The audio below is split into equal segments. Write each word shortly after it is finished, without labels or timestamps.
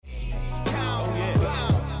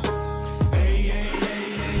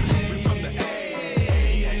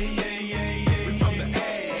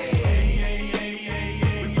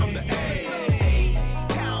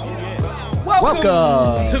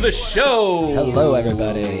Welcome to the show. Hello,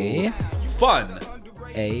 everybody. Fun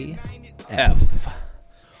AF.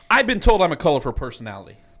 I've been told I'm a colorful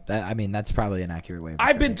personality. That's probably an accurate way of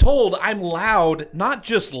I've been describing told I'm loud, not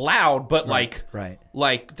just loud, but Right.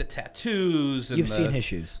 like the tattoos. And You've seen his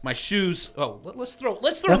shoes. My shoes. Oh, let's throw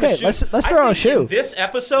Okay, the shoes. let's throw a shoe. In this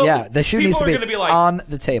episode, Yeah, the shoe needs people to are going to be like on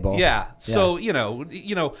the table. Yeah. So you know,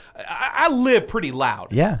 I live pretty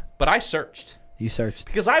loud. Yeah. But I searched. You searched.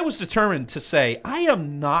 Because I was determined to say I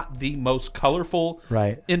am not the most colorful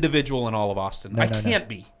individual in all of Austin. I can't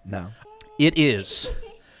be. No. It is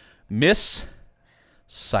Miss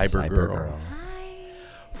Cybergirl. Hi.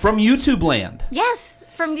 From YouTube land. Yes,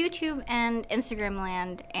 from YouTube and Instagram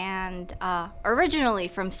land, and originally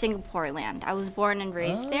from Singapore land. I was born and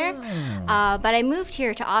raised there, but I moved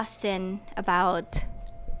here to Austin about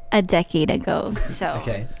a decade ago. So,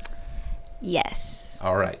 Okay. yes.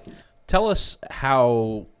 All right. Tell us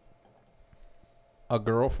how a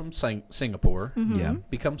girl from Singapore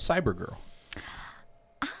becomes Cybergirl.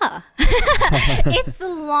 It's a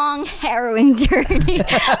long, harrowing journey.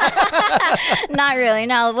 Not really,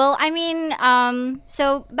 no. Well, I mean,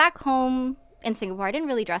 so back home in Singapore, I didn't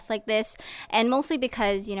really dress like this, and mostly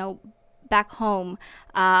because, back home,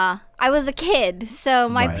 I was a kid, so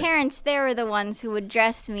my parents, they were the ones who would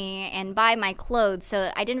dress me and buy my clothes,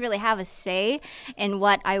 so I didn't really have a say in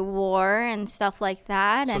what I wore and stuff like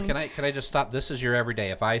that. So and can I just stop? This is your everyday.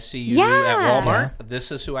 If I see you at Walmart,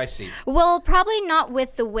 this is who I see. Well, probably not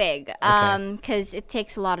with the wig, because it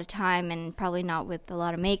takes a lot of time, and probably not with a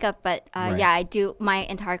lot of makeup. But yeah, I do. My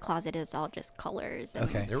entire closet is all just colors. And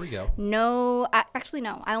There we go. no. Actually,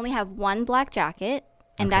 no. I only have one black jacket.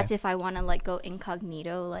 And that's if I want to go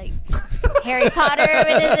incognito, like Harry Potter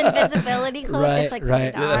with his invisibility cloak. Just like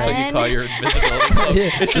Right. put it Yeah, that's what you on. call your invisibility cloak.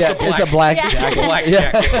 It's just a black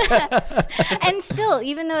Yeah. jacket. And still,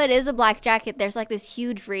 even though it is a black jacket, there's like this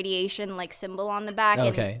huge radiation symbol on the back,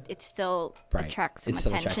 Okay. and it still attracts some It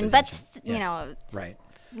still attracts attention. attention. But it's Right.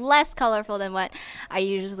 less colorful than what I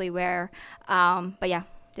usually wear. But yeah,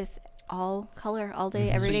 just all color, all day,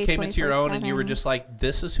 every So day. you came into your own, and you were 24/7. just like,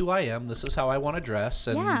 "This is who I am. This is how I want to dress,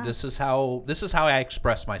 and Yeah. this is how I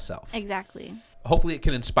express myself." Exactly. Hopefully it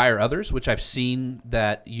can inspire others, which I've seen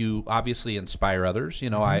that you obviously inspire others.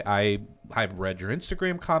 I've read your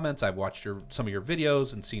Instagram comments, I've watched some of your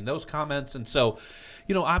videos and seen those comments, and so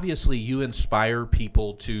obviously you inspire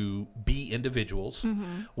people to be individuals,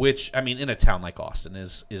 which I mean in a town like Austin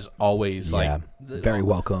is always very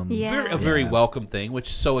welcome. Yeah. a very welcome thing.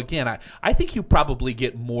 Which so again, I think you probably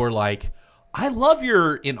get more like, "I love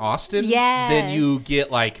you're in Austin," than you get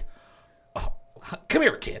like, "Come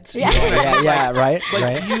here, kids." You know what I mean? Right. Like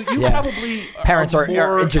right. you probably Parents are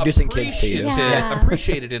more introducing kids to you.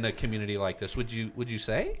 appreciated in a community like this. Would you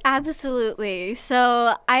say? Absolutely.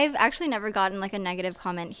 So I've actually never gotten like a negative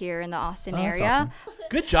comment here in the Austin that's area. awesome.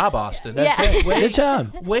 Good job, Austin. Yeah. Good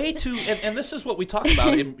job. Way too, and this is what we talk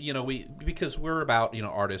about. Because we're about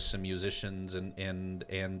artists and musicians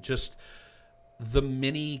and just the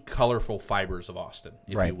many colorful fibers of Austin,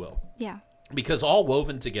 if you will. Yeah. Because all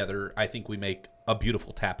woven together, I think we make a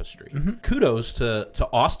beautiful tapestry. Kudos to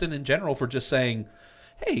Austin in general for just saying,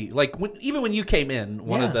 "Hey," like even when you came in,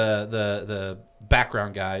 one of the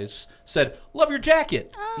background guys said, "Love your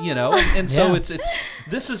jacket," and so it's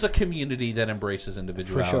this is a community that embraces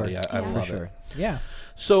individuality. For sure. I love For sure. it. Yeah.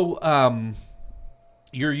 So,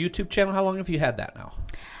 your YouTube channel, how long have you had that now?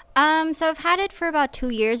 So I've had it for about 2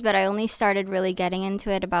 years, but I only started really getting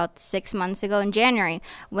into it about 6 months ago in January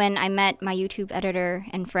when I met my YouTube editor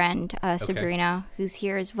and friend, Sabrina, who's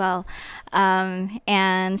here as well.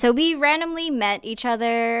 And so we randomly met each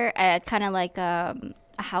other at kind of like a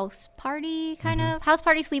house party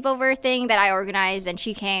sleepover thing that I organized, and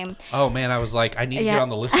she came. Oh man, I was like, I need to get on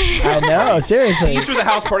the list. I know, seriously. These are the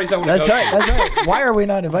house parties I want to go That's to. right. Why are we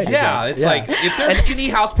not invited? Yeah, it's like if there's any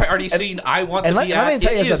house party scene I want to be let me at,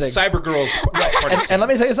 tell it you is something. Cybergirl's house party scene. And let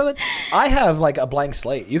me tell you something. I have like a blank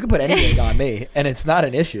slate. You can put anything on me, and it's not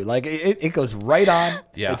an issue. Like it goes right on.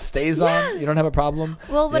 Yeah. It stays on. You don't have a problem.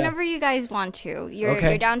 Well, whenever you guys want to,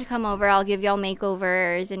 you're down to come over. I'll give y'all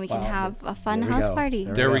makeovers, and we can have a fun house party.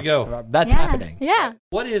 There we go. That's happening. Yeah.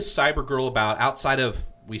 What is Cybergirl about outside of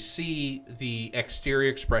we see the exterior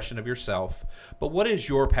expression of yourself, but what is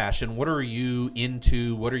your passion? What are you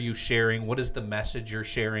into? What are you sharing? What is the message you're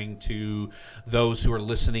sharing to those who are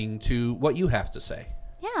listening to what you have to say?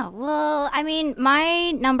 Yeah, well, I mean,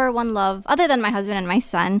 my number one love, other than my husband and my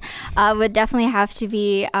son, would definitely have to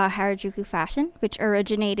be Harajuku fashion, which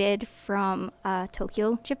originated from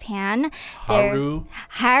Tokyo, Japan. Haru?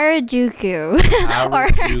 Harajuku.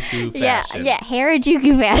 Harajuku fashion. Yeah,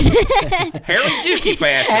 Harajuku fashion. Harajuku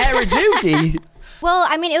fashion. Harajuku. Well,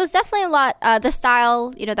 I mean, it was definitely a lot, the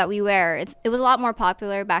style, that we wear, it was a lot more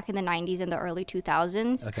popular back in the 90s and the early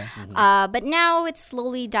 2000s. Okay. But now it's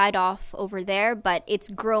slowly died off over there, but it's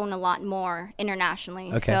grown a lot more internationally.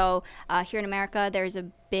 Okay. So here in America, there's a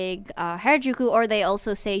big Harajuku, or they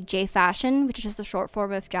also say J fashion, which is just the short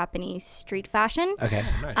form of Japanese street fashion. Okay.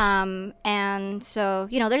 Nice. And so,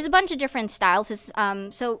 there's a bunch of different styles.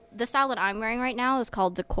 So the style that I'm wearing right now is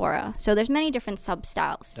called Decora. So there's many different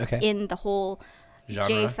sub-styles in the whole Genre?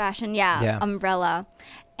 J fashion, Yeah. umbrella.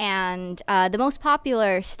 And the most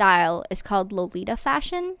popular style is called Lolita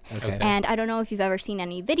fashion. Okay. And I don't know if you've ever seen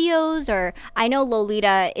any videos, or I know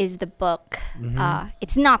Lolita is the book.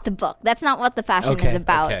 It's not the book. That's not what the fashion Okay. is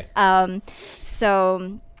about. Okay.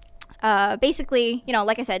 So basically,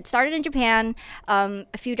 like I said, started in Japan. A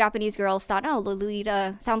few Japanese girls thought, oh,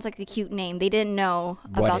 Lolita sounds like a cute name. They didn't know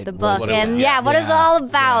about the book what it and was. what it's Yeah. all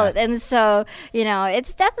about. And so,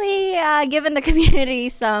 it's definitely given the community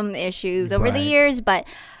some issues over the Right. years, but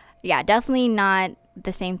yeah, definitely not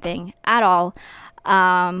the same thing at all.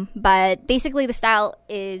 But basically, the style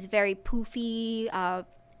is very poofy,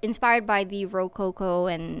 inspired by the Rococo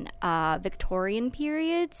and Victorian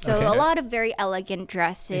period. So Okay. a lot of very elegant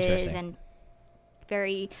dresses Interesting. and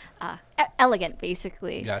very elegant,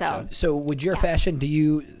 basically. Gotcha. So would your fashion, do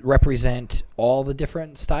you represent all the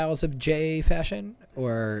different styles of J fashion,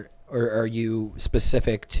 or are you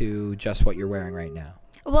specific to just what you're wearing right now?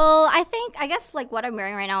 Well, I guess like what I'm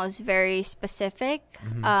wearing right now is very specific,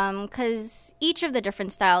 because each of the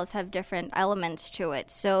different styles have different elements to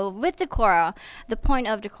it. So with Decora, the point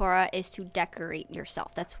of Decora is to decorate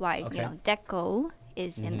yourself. That's why, deco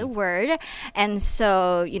is in the word. And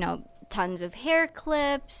so, tons of hair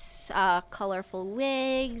clips, colorful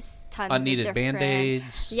wigs, tons Unneeded of different...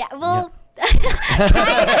 Band-Aids. Yeah, well... Kind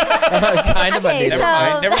of Okay, unneeded.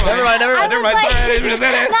 so- Never mind. I was like- Sorry, I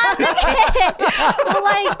said it. No, it's okay.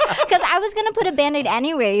 Well, because I was gonna put a Band-Aid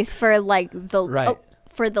anyways for like the Right.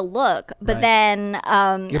 for the look, but Right.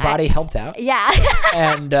 then Your body helped out, yeah.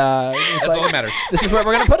 and it's That's all that matters. this is where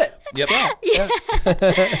we're gonna put it. Yep.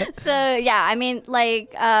 So yeah, I mean,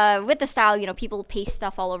 like with the style, people paste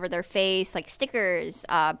stuff all over their face, like stickers,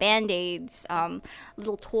 Band-Aids,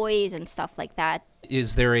 little toys and stuff like that.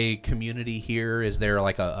 Is there a community here? Is there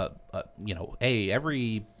like a hey,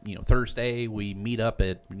 every Thursday we meet up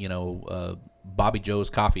at Bobby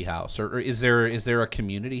Joe's Coffee House, or is there a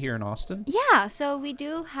community here in Austin? Yeah, so we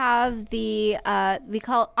do have the we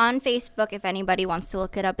call on Facebook, if anybody wants to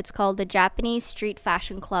look it up, it's called the Japanese Street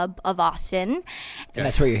Fashion Club of Austin. And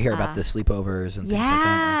that's where you hear about the sleepovers and things like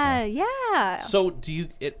that. Okay. Yeah. So do you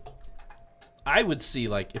I would see,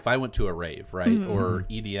 like, if I went to a rave, right, or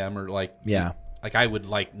EDM, or like I would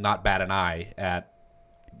like not bat an eye at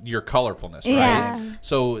your colorfulness, right? Yeah.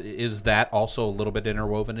 So is that also a little bit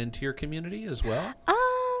interwoven into your community as well?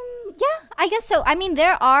 Yeah, I guess so. I mean,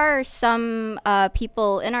 there are some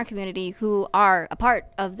people in our community who are a part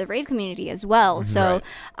of the rave community as well. So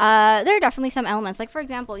there are definitely some elements. Like, for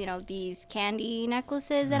example, these candy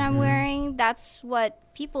necklaces that I'm wearing, that's what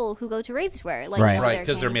people who go to raves wear. Like, Right. Right,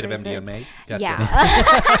 because they're candy made of bracelet. MDMA. Gotcha.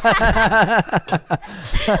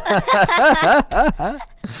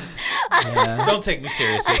 Yeah. Don't take me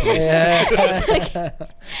seriously, please.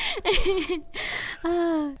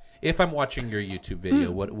 If I'm watching your YouTube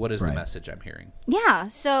video, what is the Right. message I'm hearing? Yeah,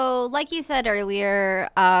 so like you said earlier,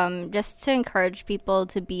 just to encourage people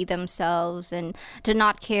to be themselves and to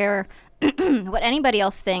not care what anybody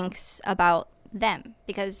else thinks about them,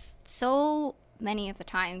 because so many of the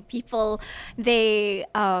time people they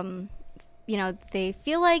they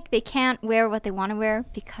feel like they can't wear what they want to wear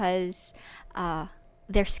because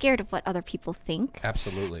they're scared of what other people think.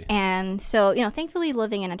 Absolutely. And so, thankfully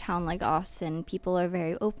living in a town like Austin, people are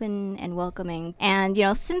very open and welcoming. And,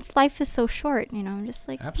 since life is so short, I'm just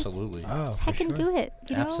like, Absolutely. just heckin' do it,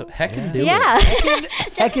 Heckin' do Yeah.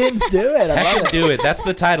 Heckin' do it. I love Heckin' it. do it. That's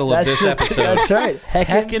the title of this episode. That's right.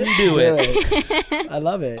 Heckin' do it. I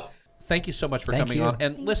love it. Thank you so much for Thank coming you. on.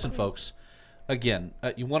 And listen, folks, again,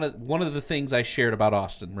 one of the things I shared about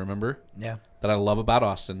Austin, remember? Yeah. That I love about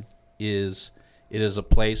Austin is It is a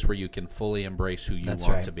place where you can fully embrace who you That's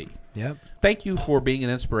want right. to be. Yep. Thank you for being an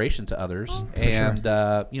inspiration to others, and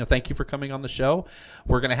thank you for coming on the show.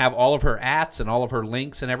 We're going to have all of her ats and all of her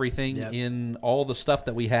links and everything in all the stuff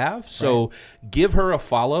that we have. So give her a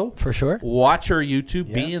follow For sure. Watch her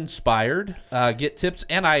YouTube, be inspired, get tips.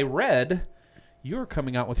 And I read you're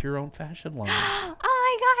coming out with your own fashion line. Oh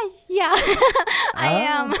my gosh, yeah. I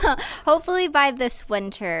am. Hopefully by this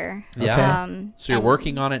winter. Yeah. Okay. So you're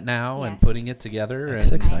working on it now and Yes. putting it together. That's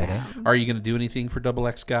And exciting. are you going to do anything for Double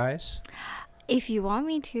X Guys? If you want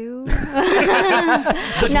me to.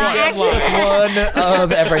 Just No, one, actually- just one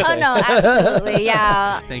of everything. Oh no, absolutely,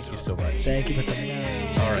 yeah. Thank you so much. Thank you for coming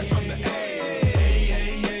out. All right.